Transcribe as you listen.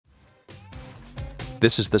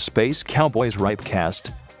This is the Space Cowboys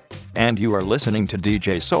Ripecast, and you are listening to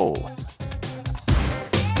DJ Soul.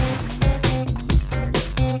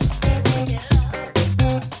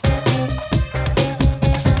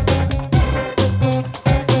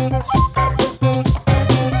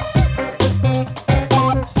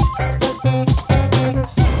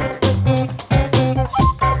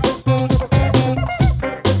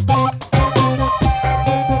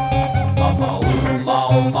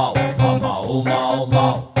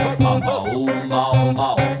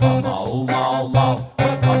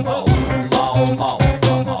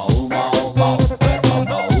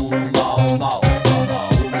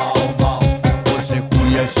 Você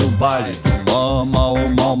conhece o baile do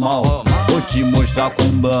mal. Vou te mostrar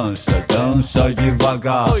com dança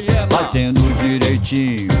devagar. Batendo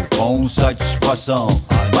direitinho, com satisfação.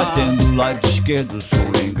 Batendo lado esquerdo,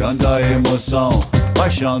 swingando a emoção.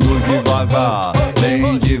 Baixando devagar,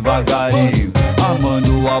 bem devagarinho.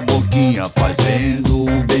 Armando a boquinha, fazendo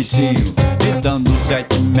um beicinho. Gritando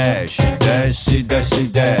sete, mexe, desce, desce,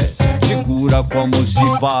 desce. Segura como se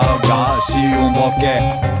pagasse um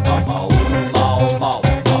boquete. Mal.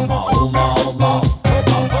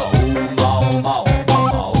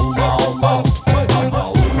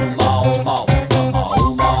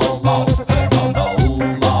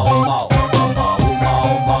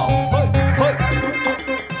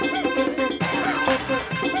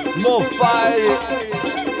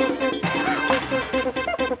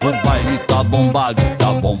 O baile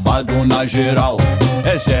tá bombado na geral.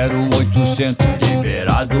 É 0800,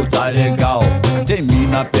 liberado, tá legal.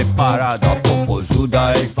 Termina preparado, a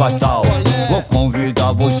popozuda é fatal. Vou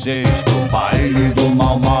convidar vocês pro baile do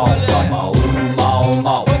mal.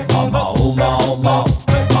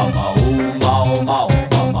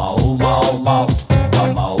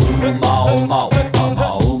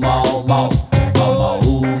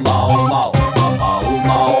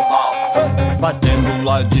 Batendo o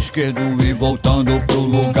lado esquerdo e voltando pro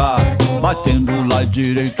lugar. Batendo o lado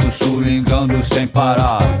direito, swingando sem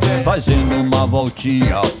parar. Fazendo uma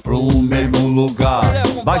voltinha pro mesmo lugar.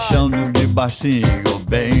 Baixando de baixinho,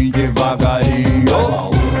 bem devagarinho.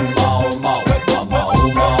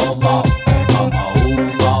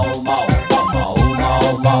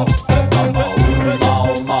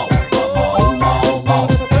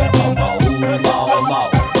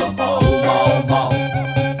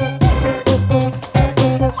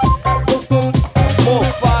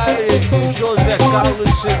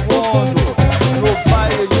 No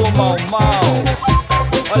baile do mal.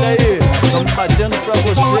 Olha aí, estamos batendo pra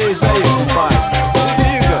vocês aí, compadre. Se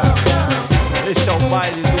liga, esse é o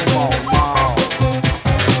baile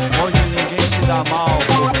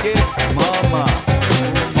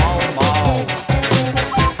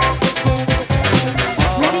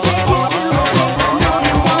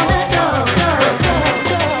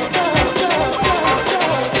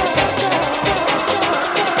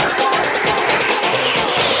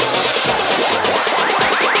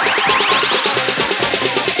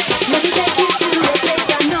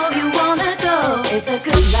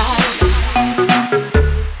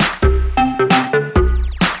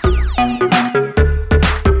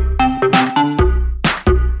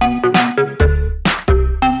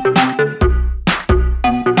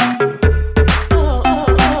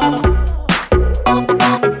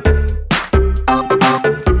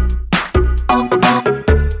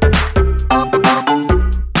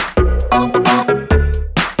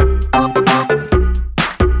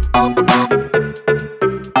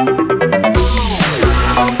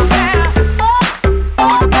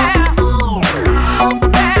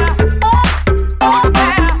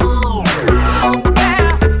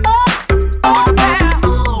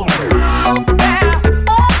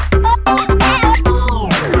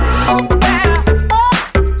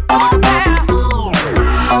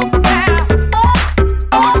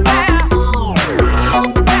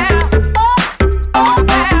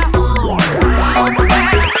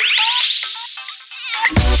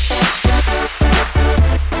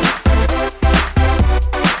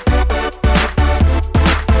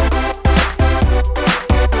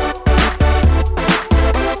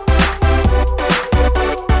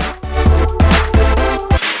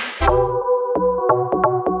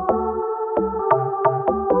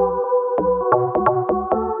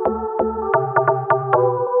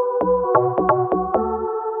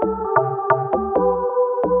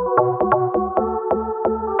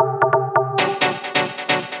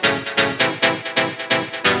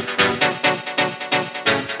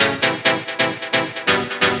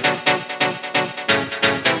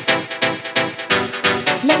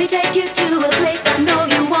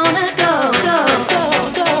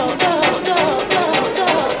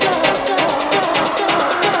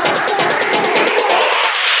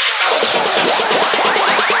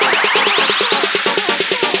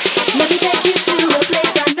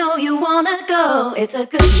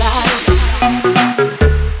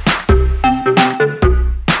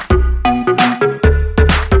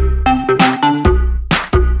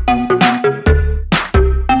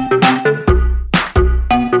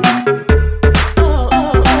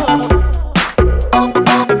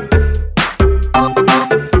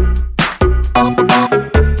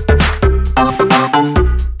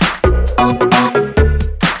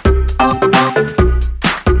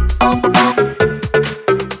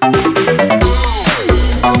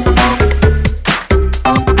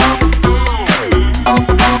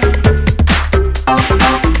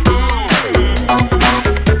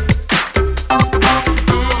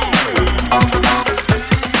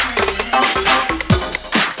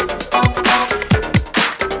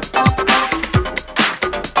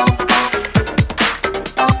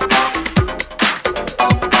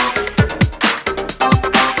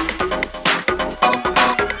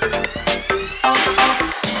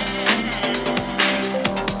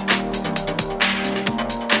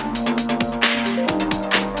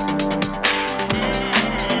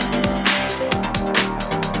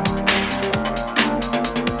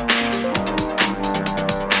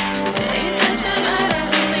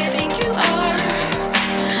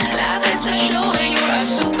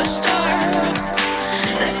superstar.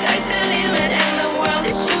 The sky's the limit and the world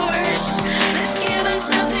is yours. Let's give them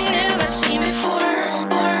something never seen before.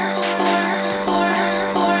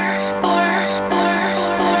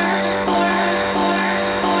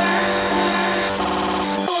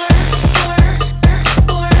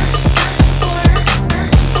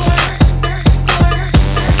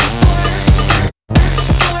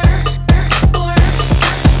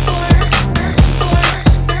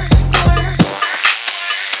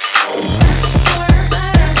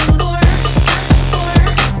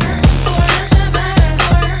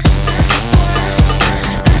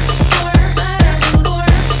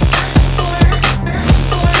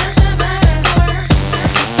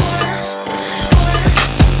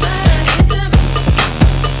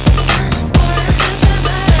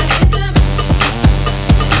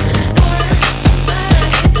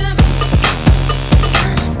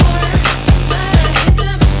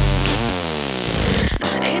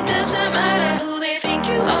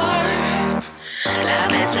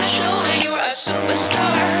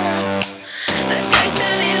 Superstar. The sky's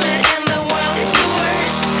the limit and the world is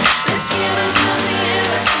yours. Let's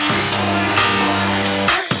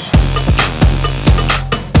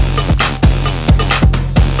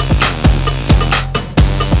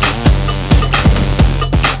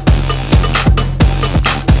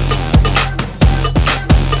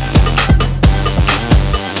give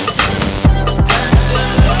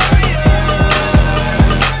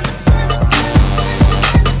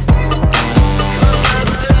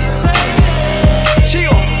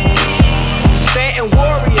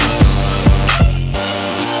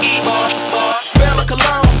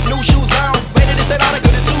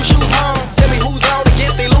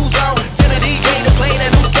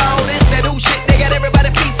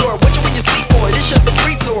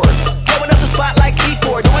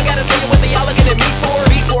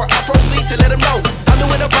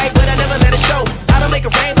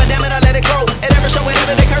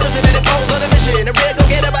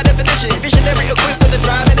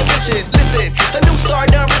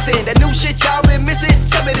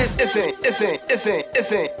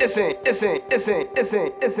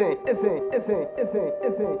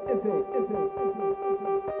them something never seen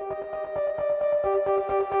before.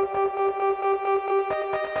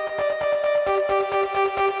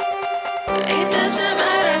 It doesn't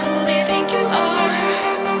matter who they think you are.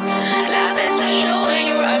 Life is a show and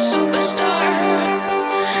you're a superstar.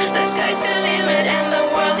 The sky's the limit and the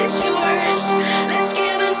world is yours. Let's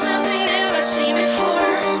give them something never seen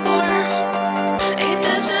before. It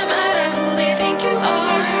doesn't matter who they think you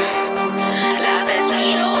are. Life is a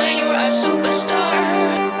show and you're a superstar.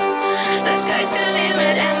 The sky's the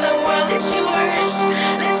limit and the world is yours.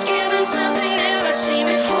 Let's give them something never seen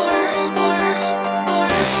before.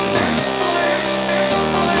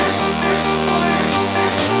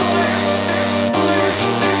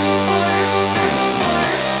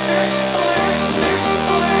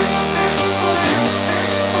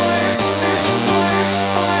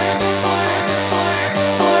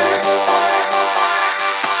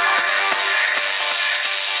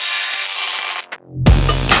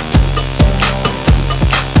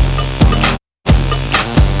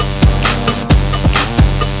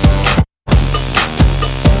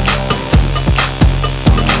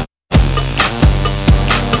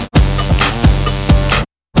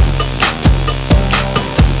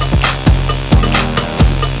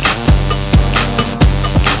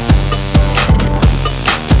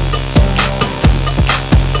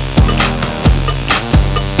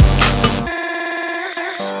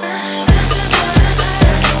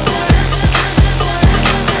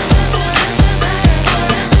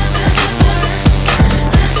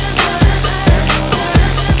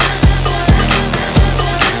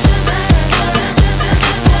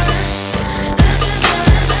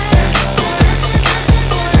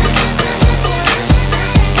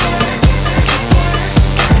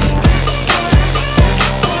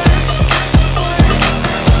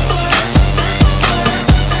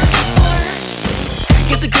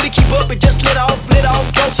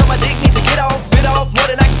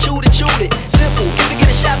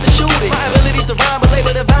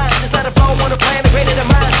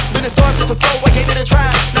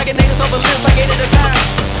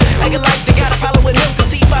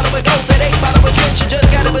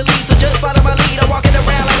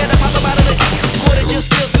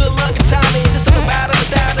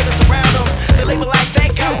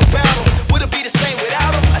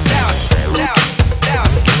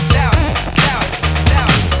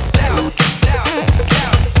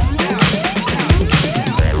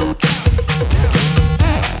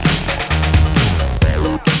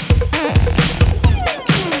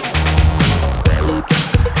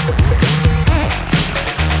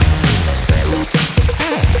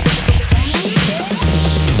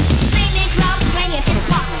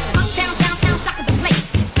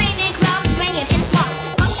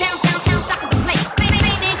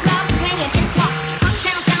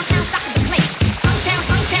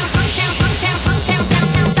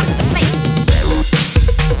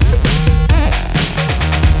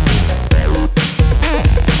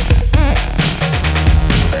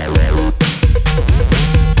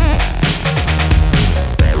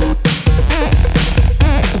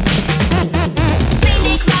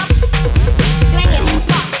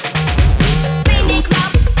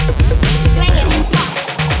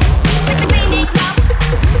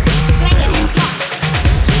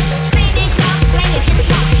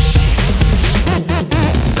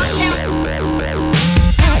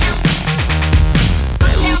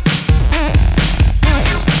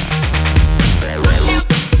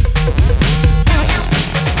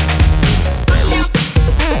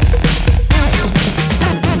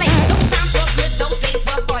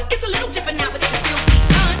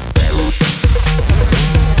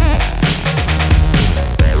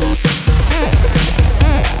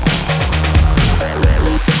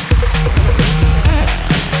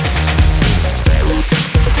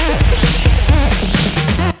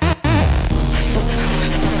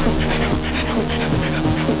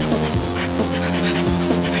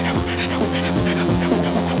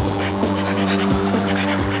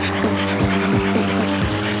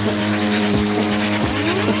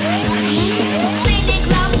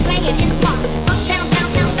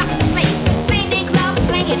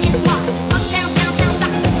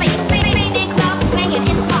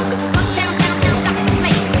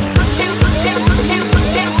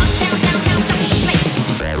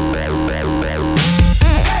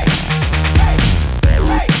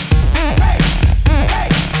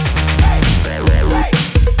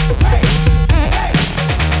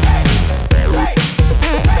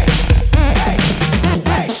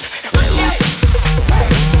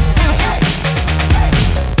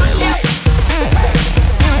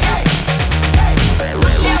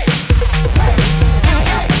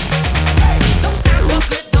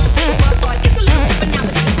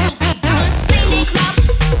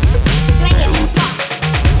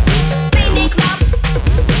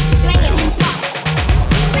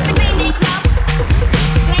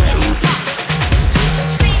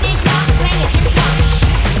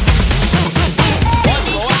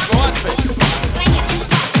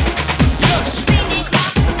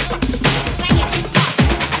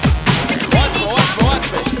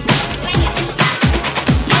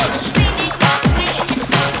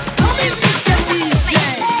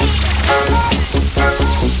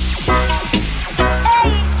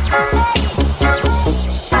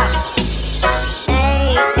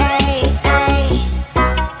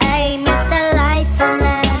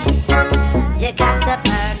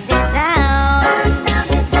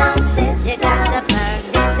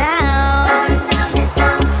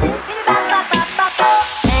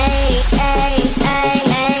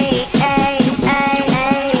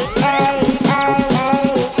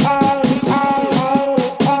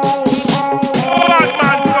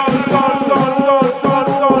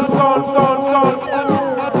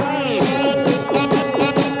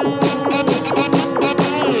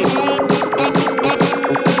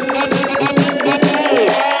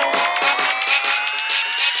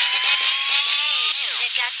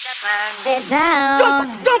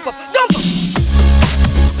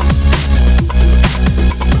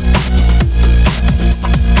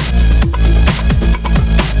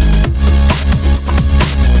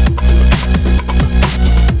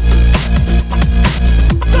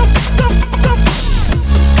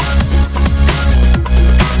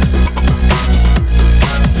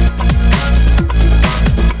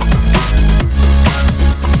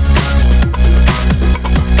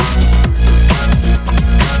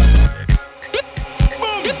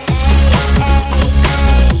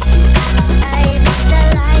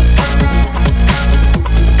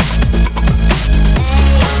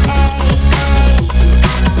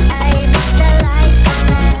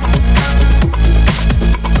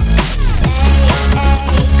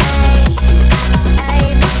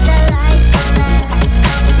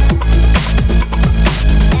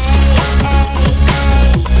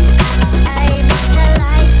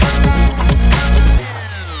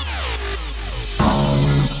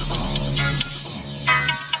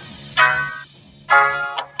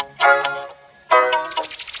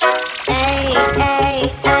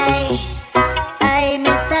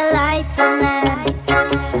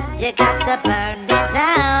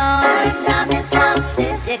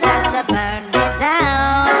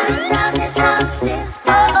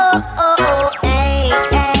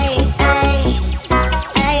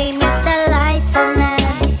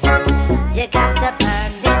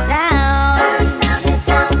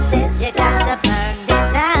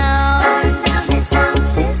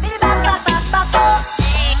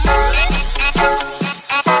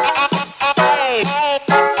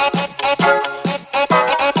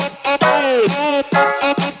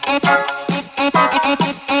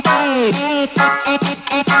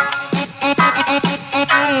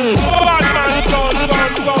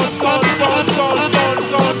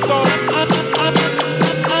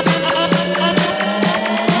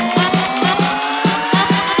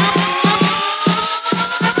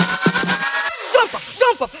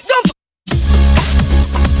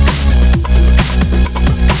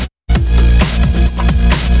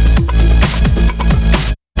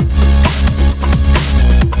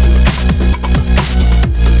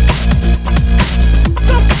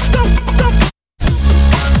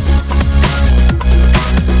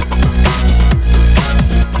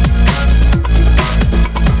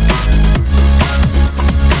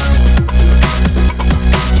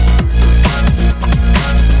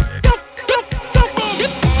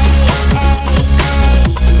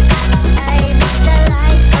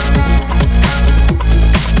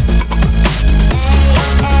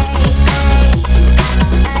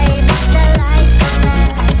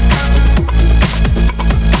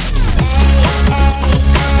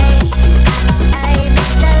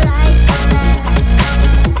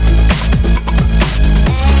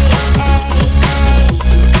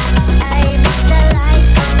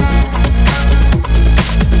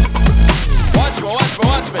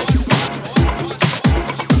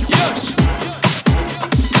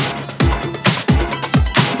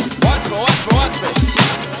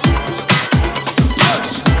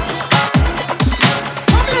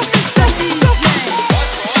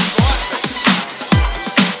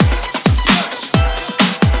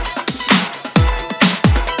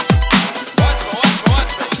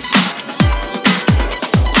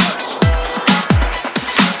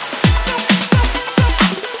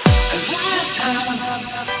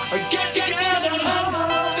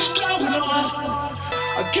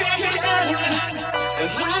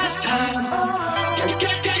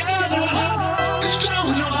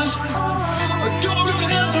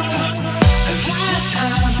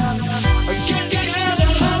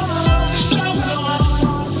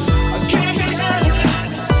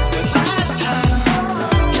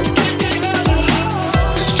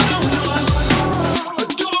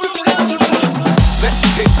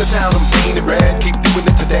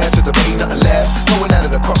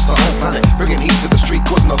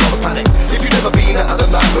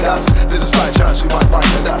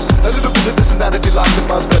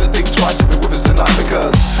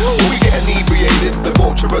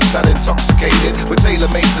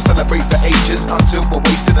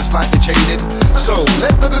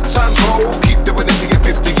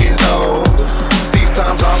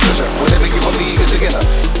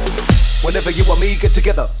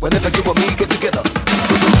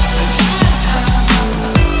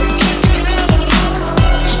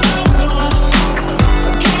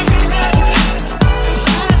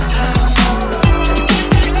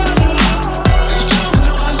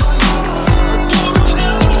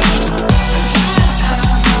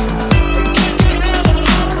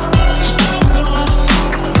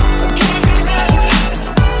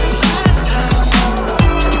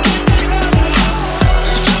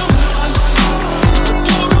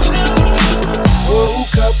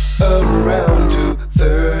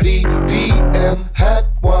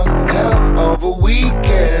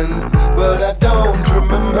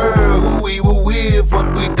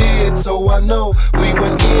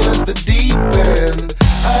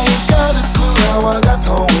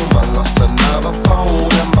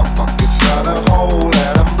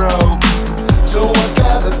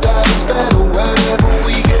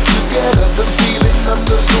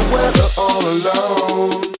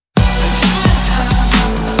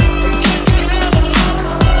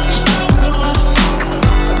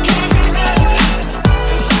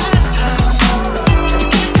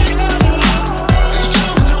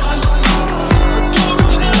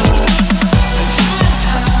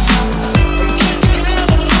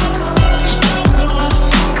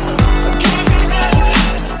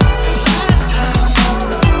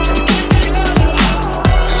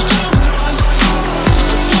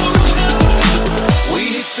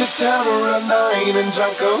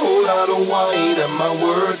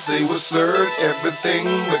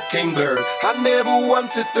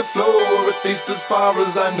 Hit the floor, at least as far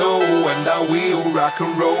as I know, and I will rock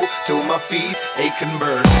and roll till my feet ache and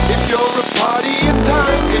burn. If you're a party in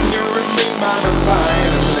time, can you remain by my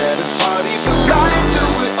side and let us party for life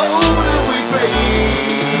till we're old and we gray?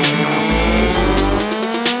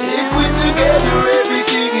 If we're together,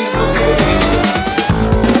 everything is okay.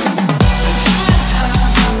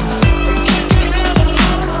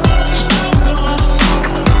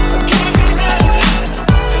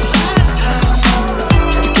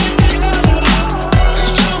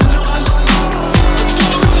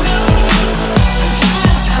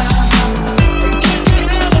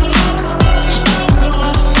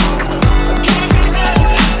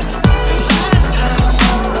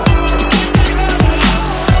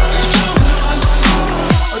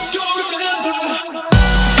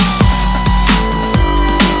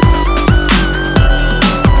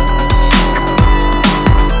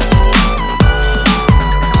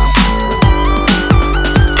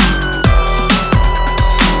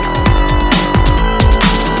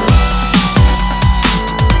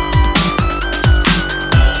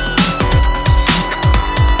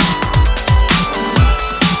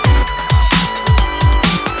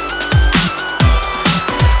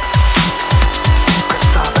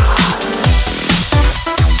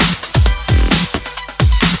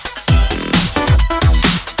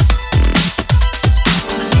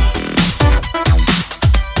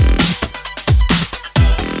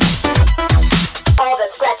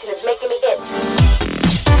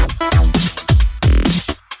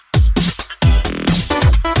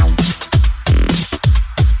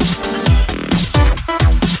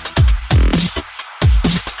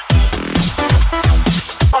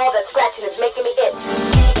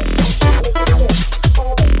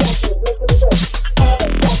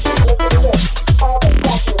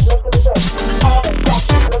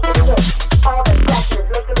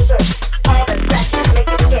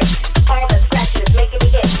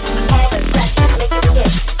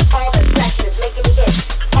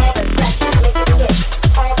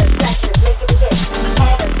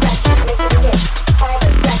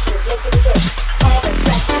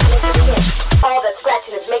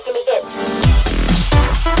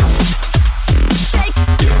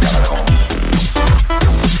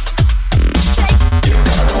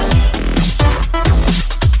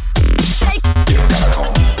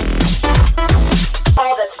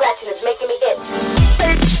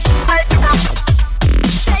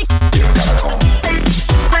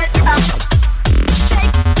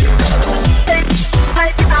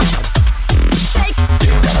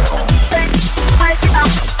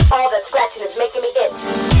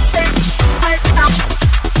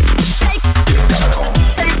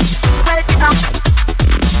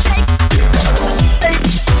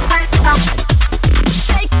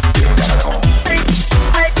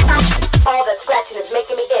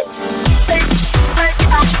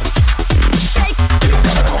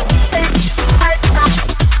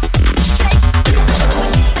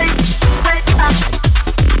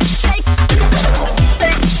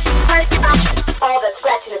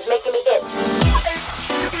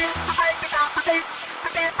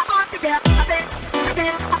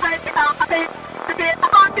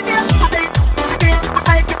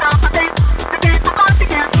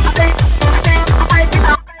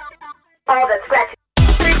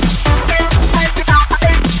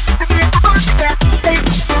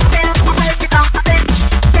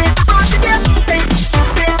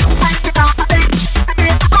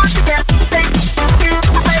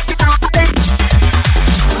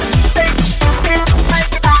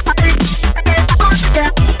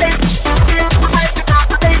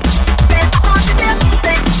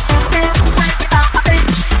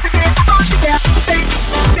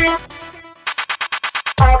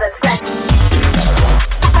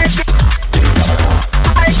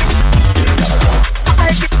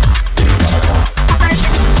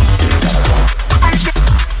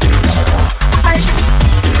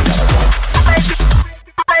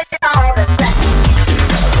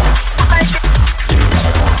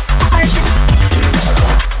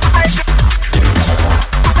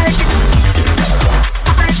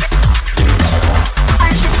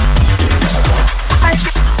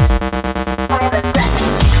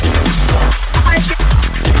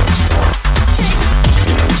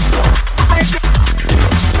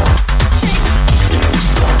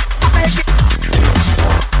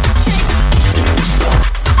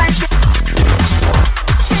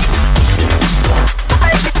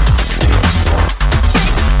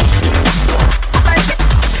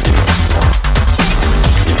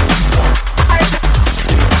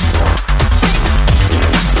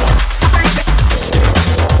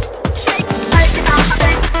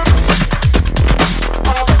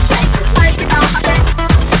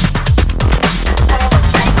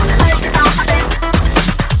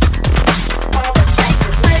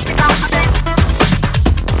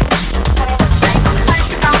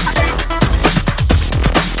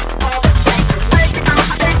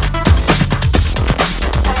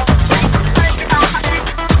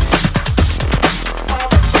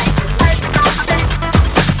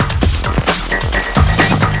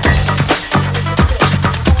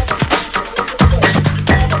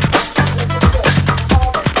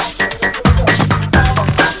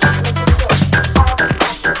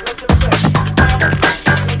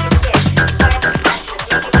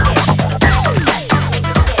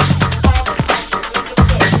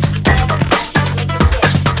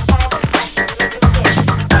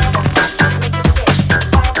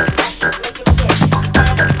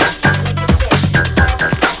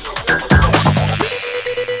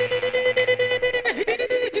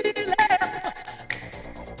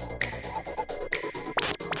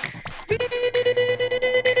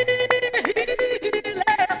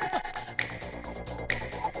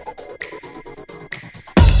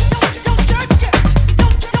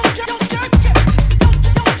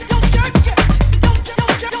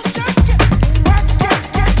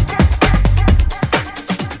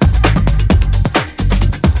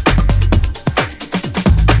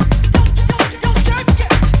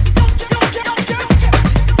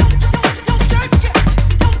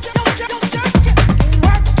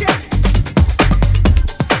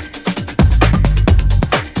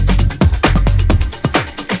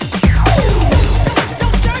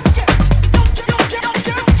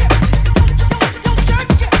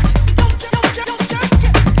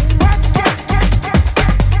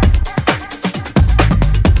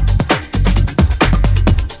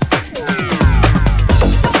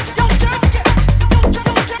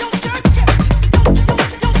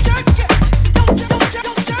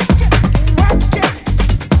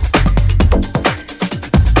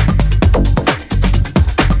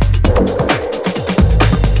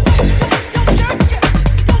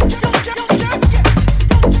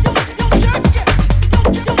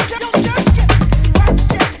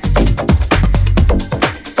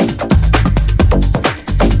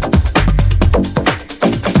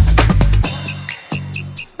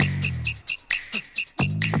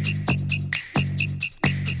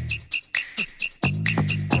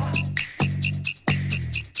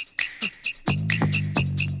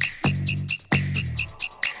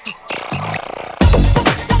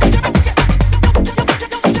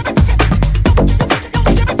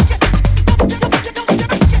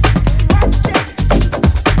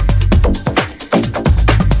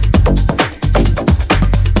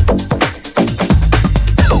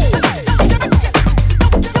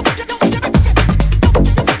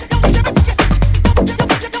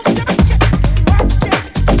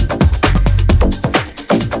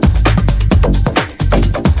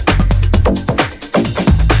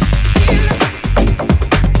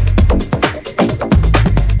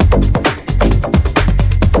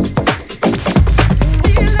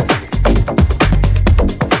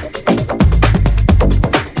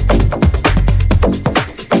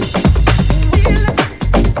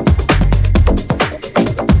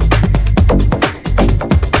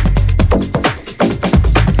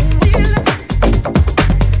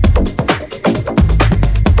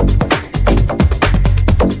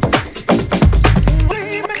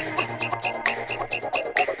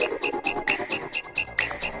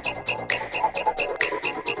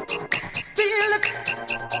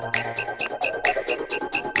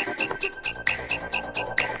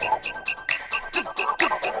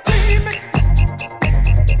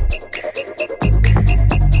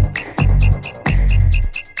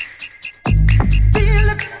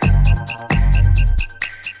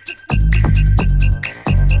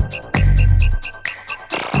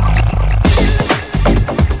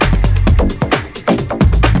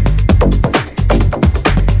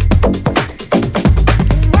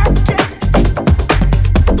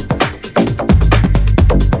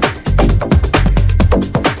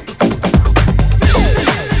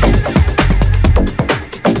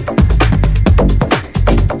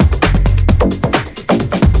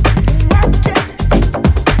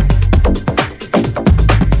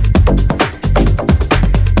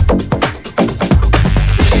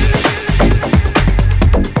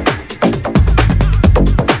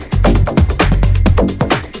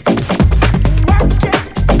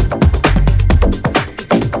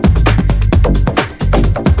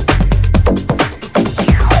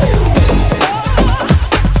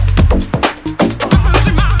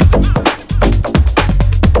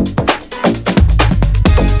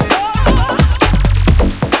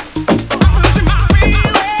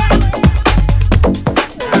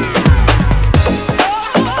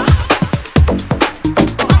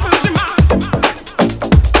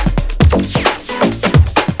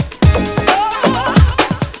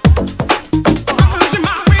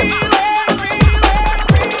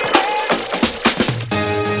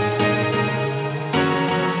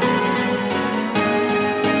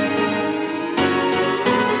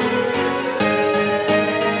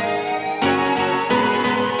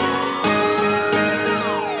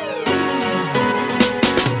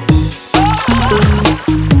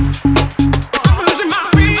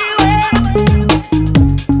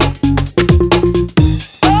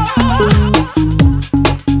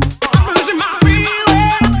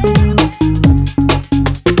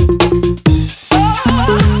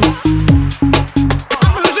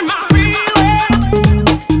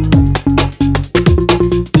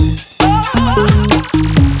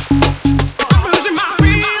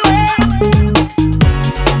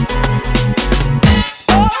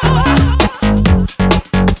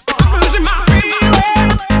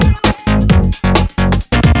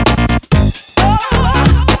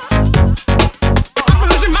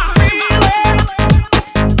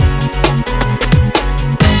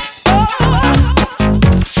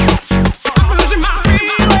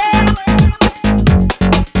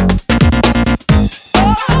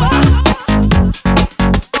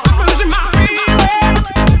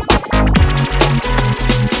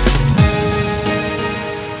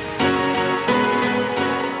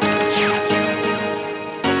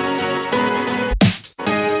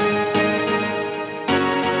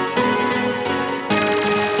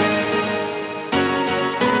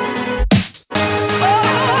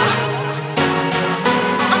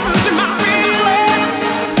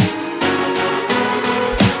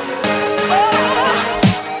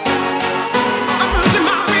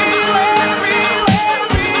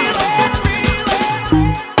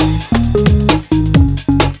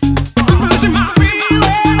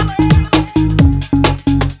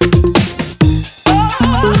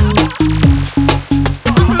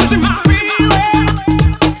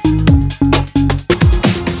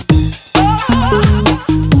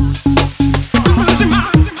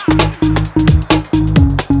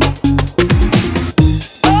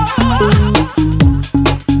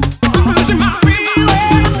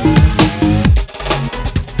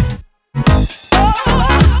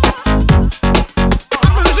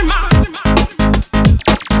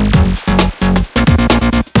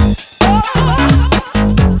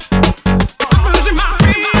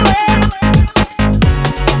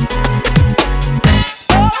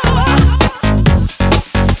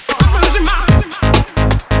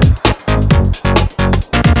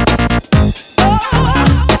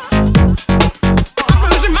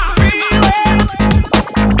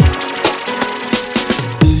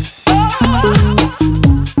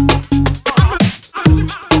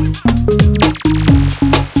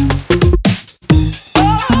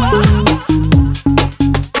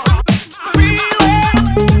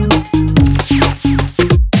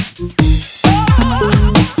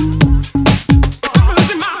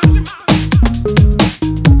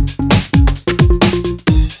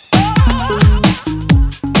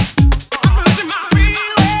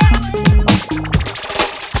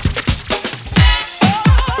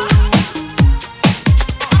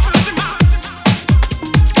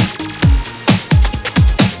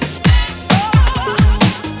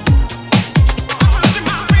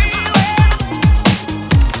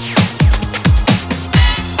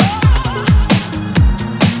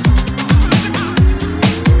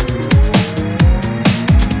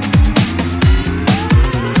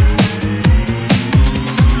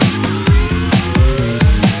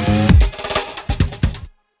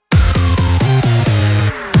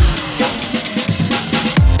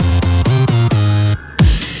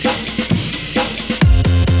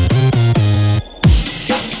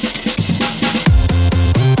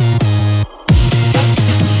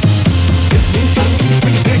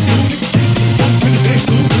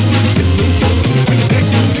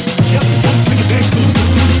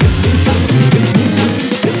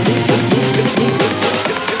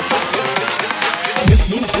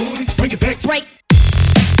 Right.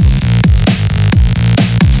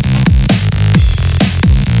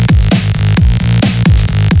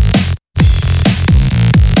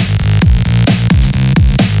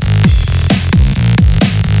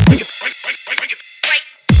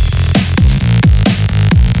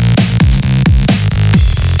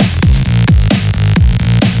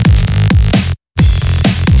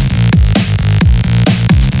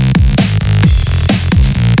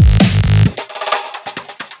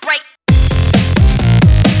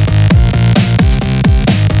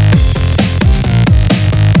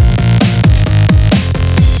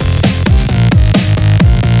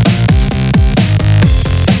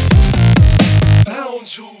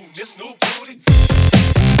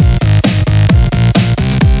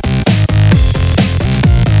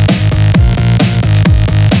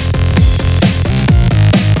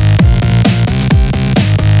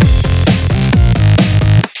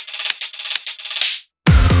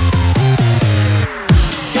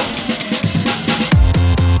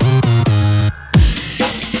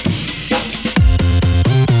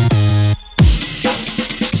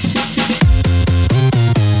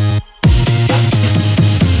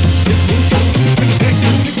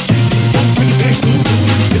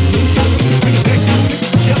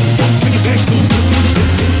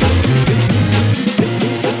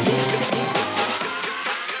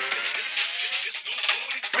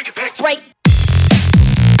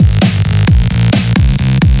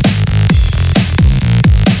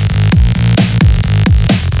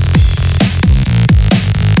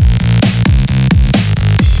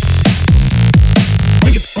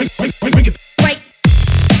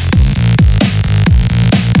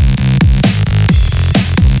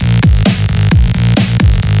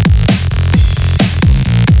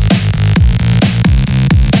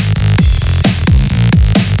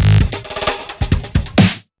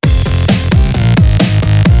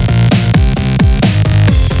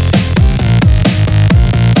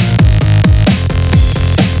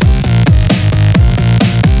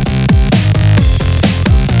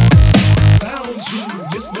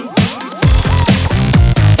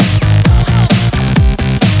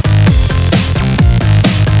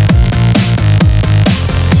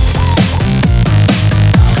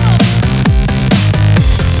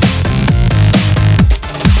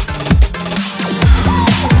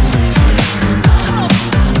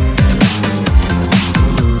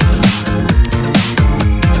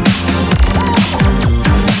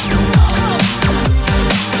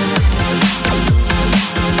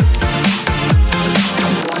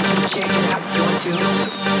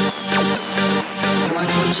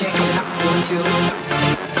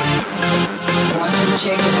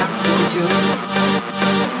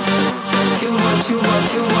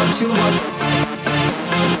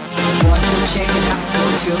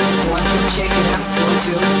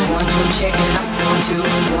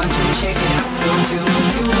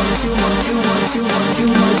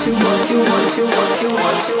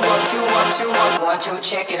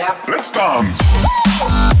 Let's dance.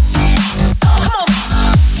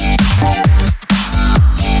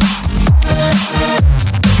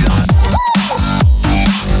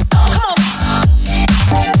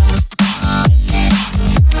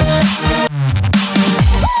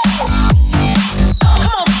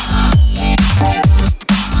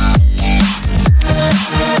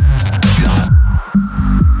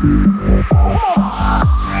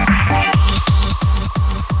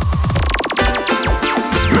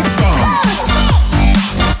 Let's dance.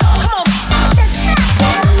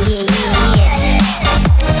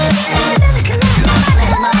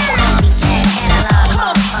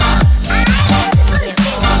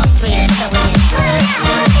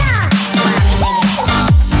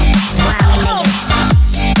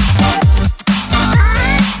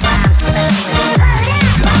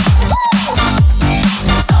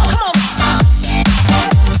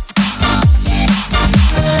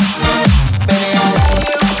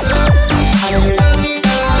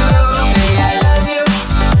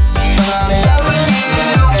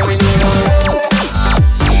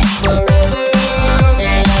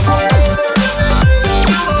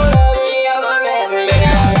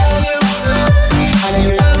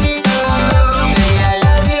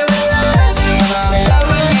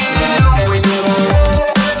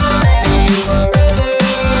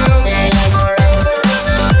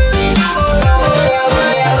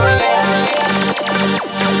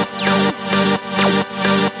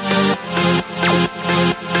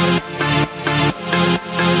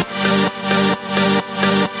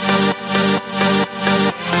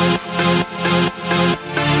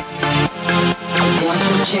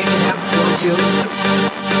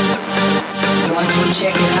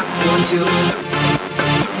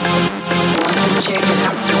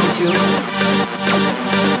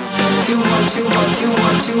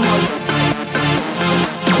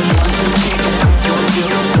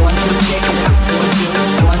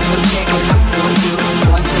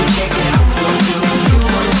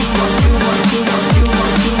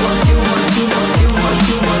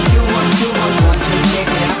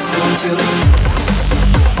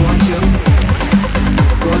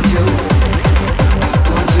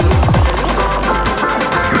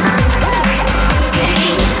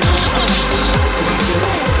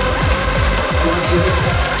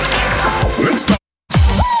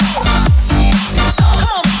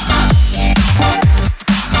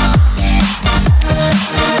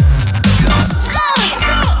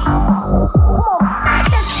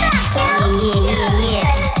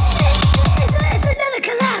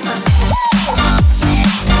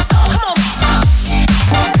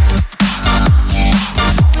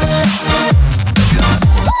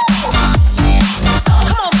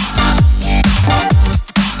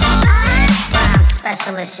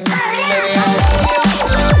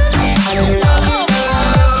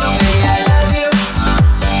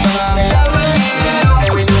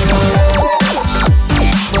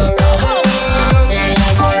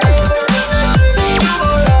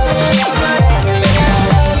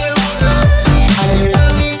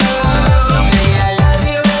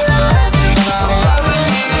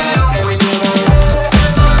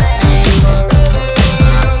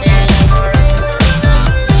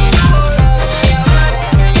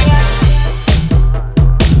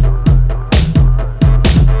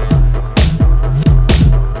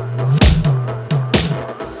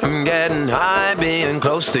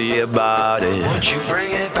 To your body, won't you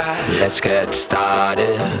bring it back? Let's get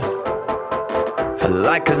started.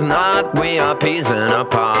 Like as not, we are piecing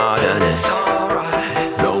apart, and it's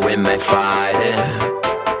alright, though we may fight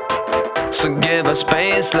it. So give us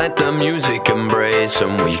space, let the music embrace,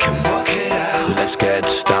 and we can work it out. Let's get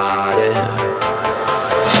started.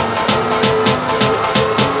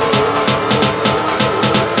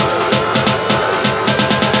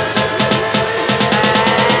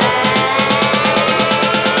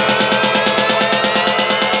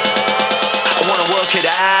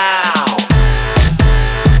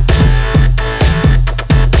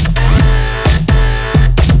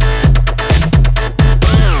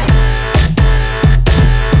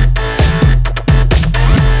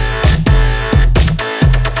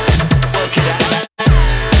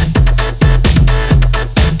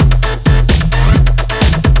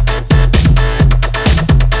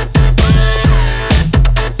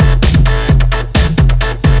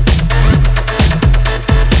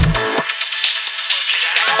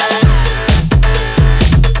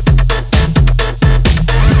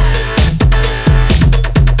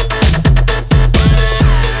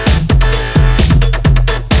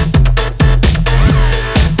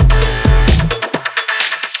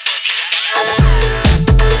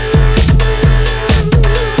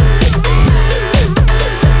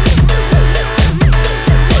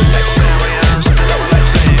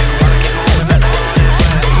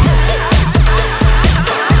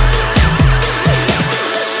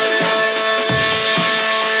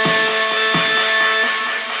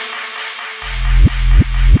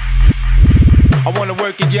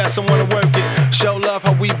 Yes, I wanna work it. Show love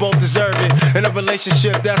how we both deserve it. In a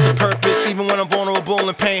relationship, that's the purpose. Even when I'm vulnerable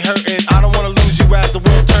and pain hurting, I don't wanna lose you as the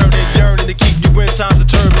wheels turning. Yearning to keep you in times of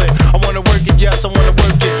turbulent. I wanna work it, yes, I wanna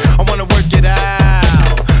work it. I wanna work it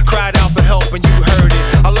out. Cried out for help and you heard it.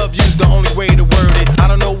 I love you's the only way to word it. I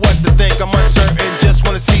don't know what to think, I'm uncertain. Just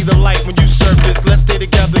wanna see the light when you surface. Let's stay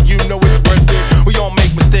together, you know it's worth it. We all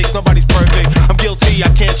make mistakes, nobody's perfect. I'm guilty, I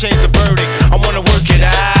can't change the verdict. I wanna work it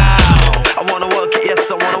out. I wanna work it, yes,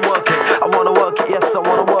 I wanna work it. I wanna work it, yes, I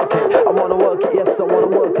wanna work it. I wanna work it, yes, I wanna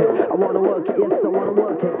work it. I wanna work it, yes, I wanna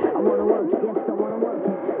work it. I wanna work it, yes, I wanna work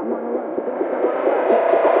it.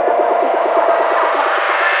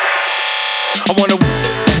 I wanna work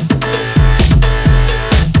it.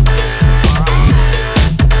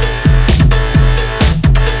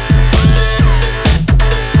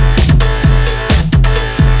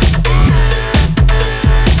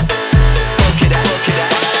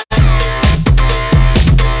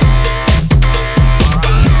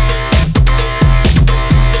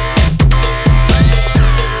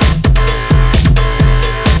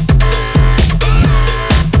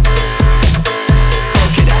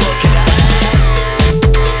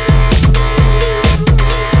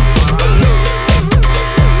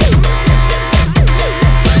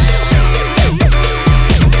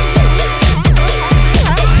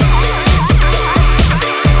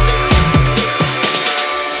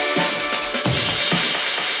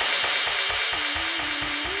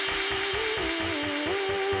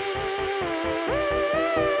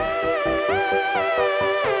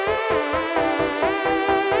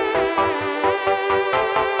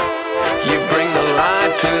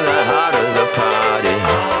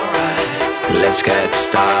 let's get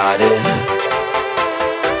started.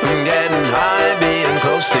 I'm getting high, being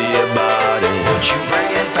close to your body. Would you bring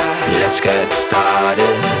it back? Let's get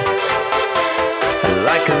started.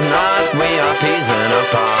 Like as not, we are piecing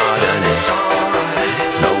apart, and it's alright,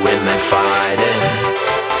 though we may fight it.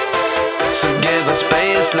 So give us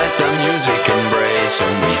space, let the music embrace,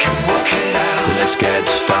 and we can work it out. Let's get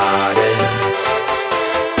started.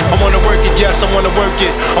 I wanna work it, yes, I wanna work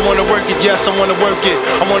it. I wanna work it, yes, I wanna work it.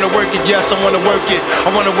 I wanna work it, yes, I wanna work it.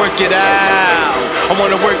 I wanna work it out. I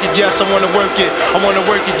wanna work it, yes, I wanna work it. I wanna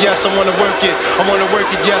work it, yes, I wanna work it. I wanna work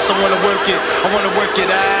it, yes, I wanna work it. I wanna work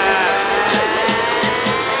it out.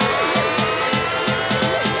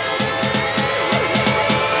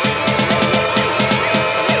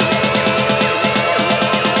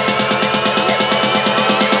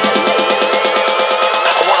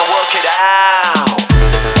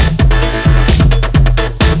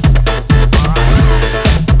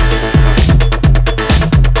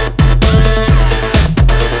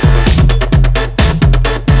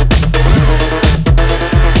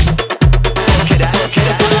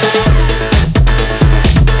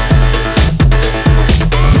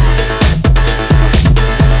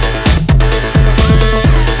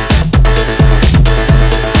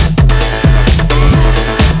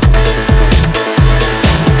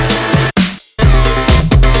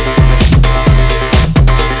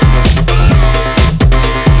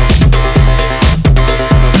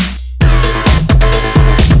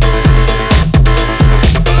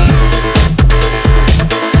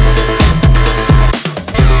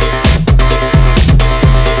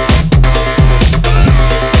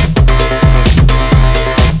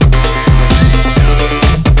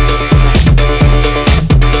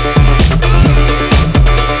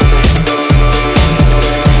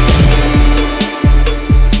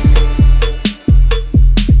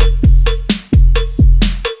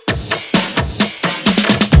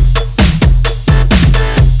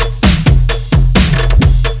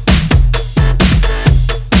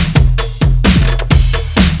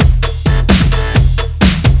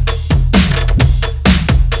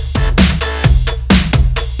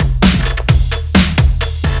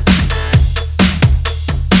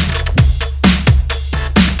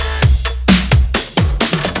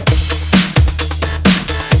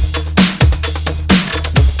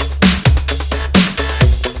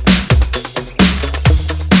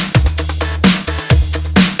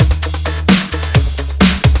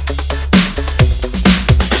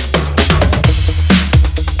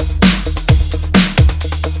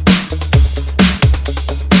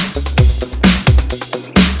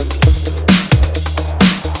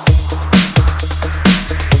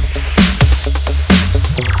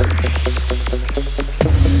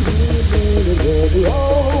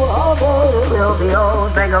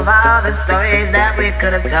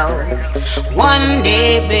 One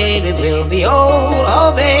day, baby, we'll be old.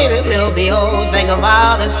 Oh, baby, we'll be old. Think of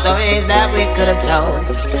all the stories that we could have told.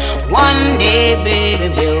 One day, baby,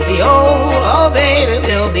 we'll be old. Oh, baby,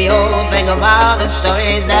 we'll be old. Think of all the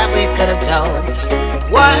stories that we could have told.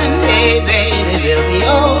 One day, baby, we'll be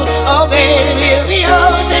old. Oh, baby, we'll be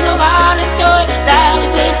old. Think of all the stories that we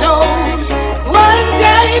could have told. One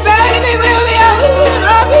day, baby, we'll be old.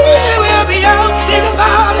 Oh, baby, we'll be old. Think of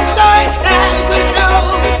all the stories that we could have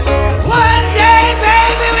told. One day,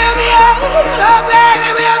 baby, we'll be old. Oh, baby,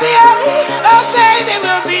 we'll be old. Oh, baby,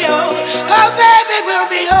 we'll be old. Oh, baby, we'll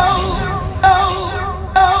be old. Oh,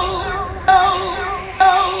 oh, oh, oh,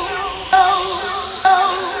 oh, oh, oh, oh,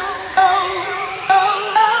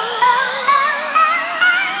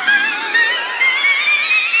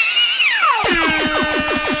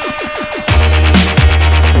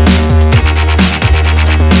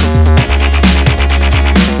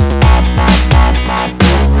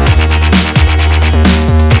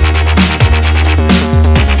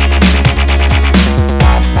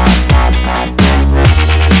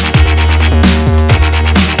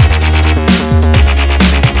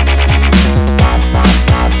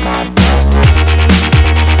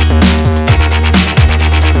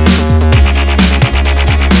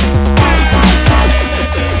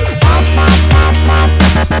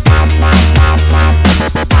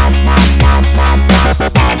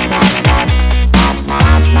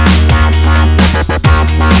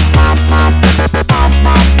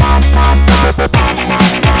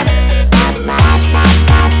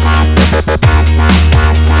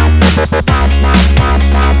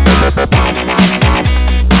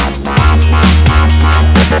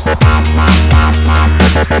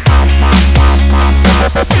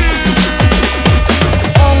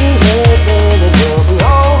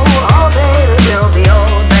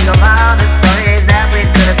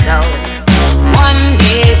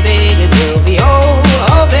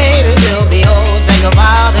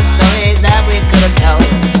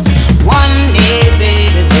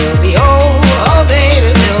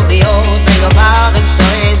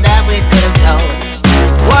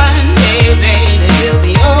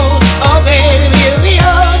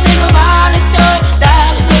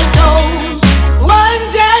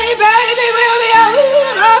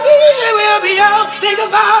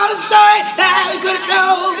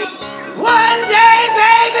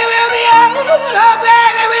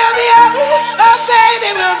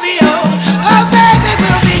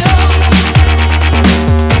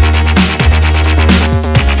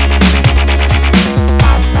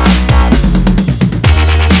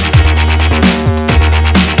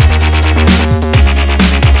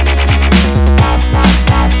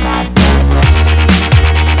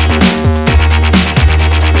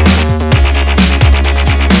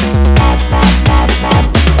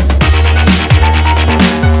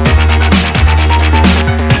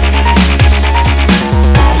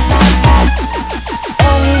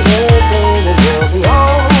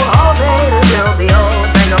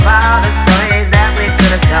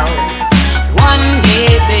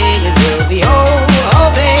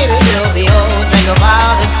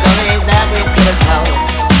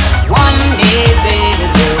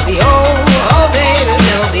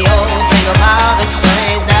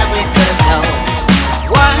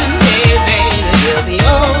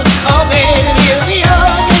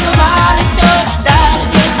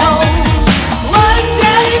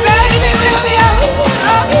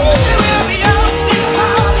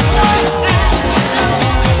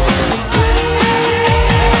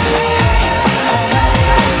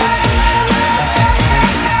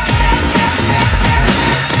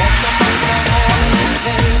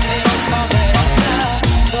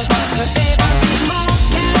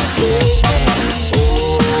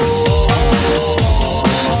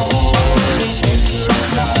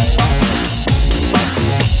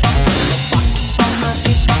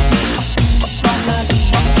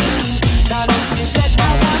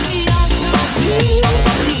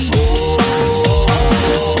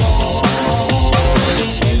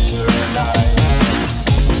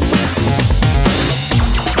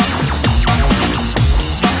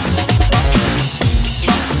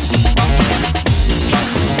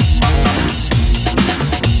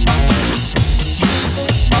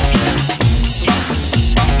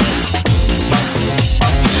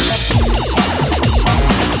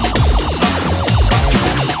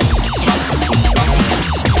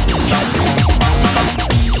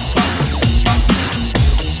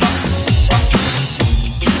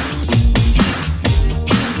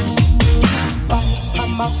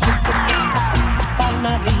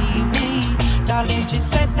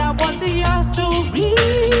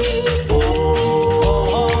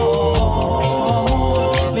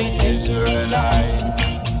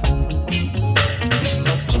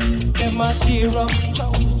 my tear up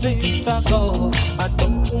choices to go. I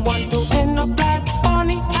don't want to end up like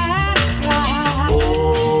Bonnie and Clyde.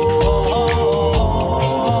 Oh,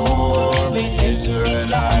 the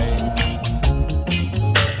Israelite.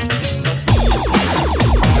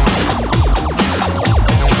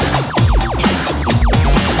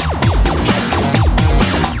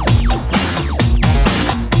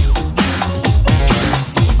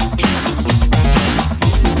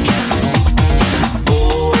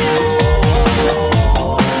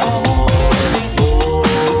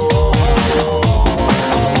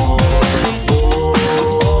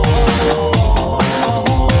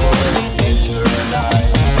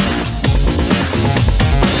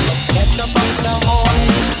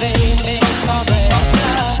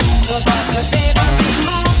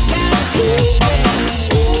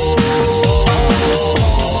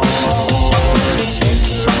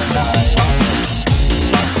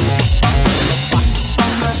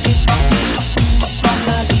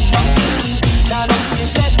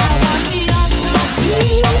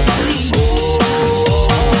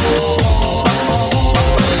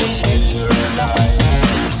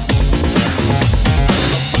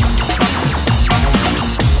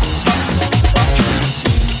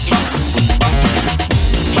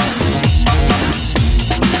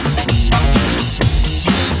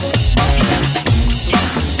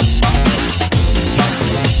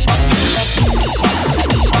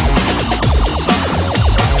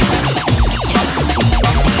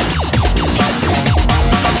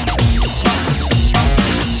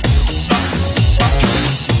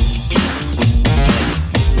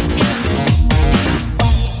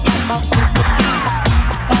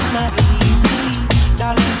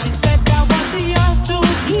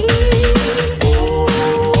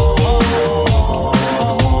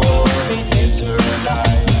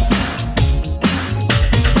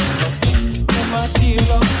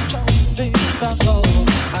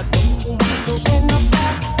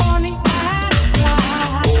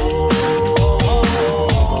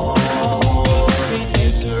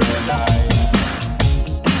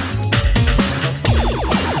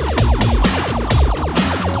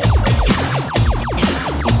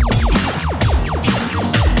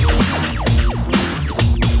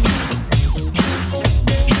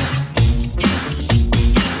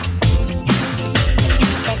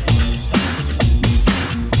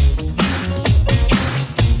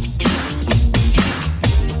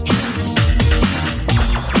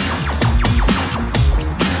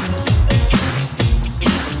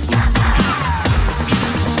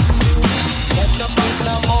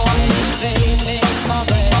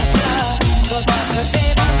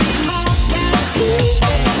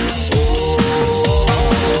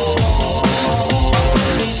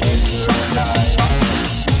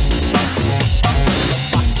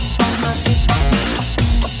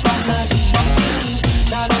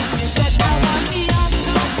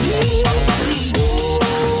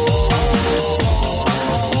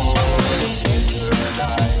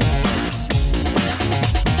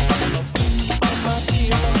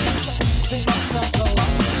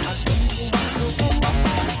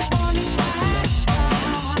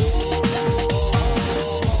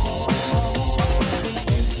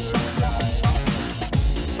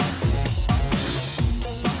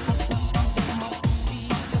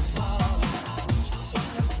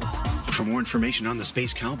 For more information on the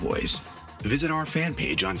Space Cowboys, visit our fan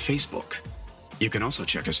page on Facebook. You can also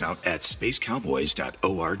check us out at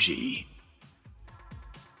spacecowboys.org.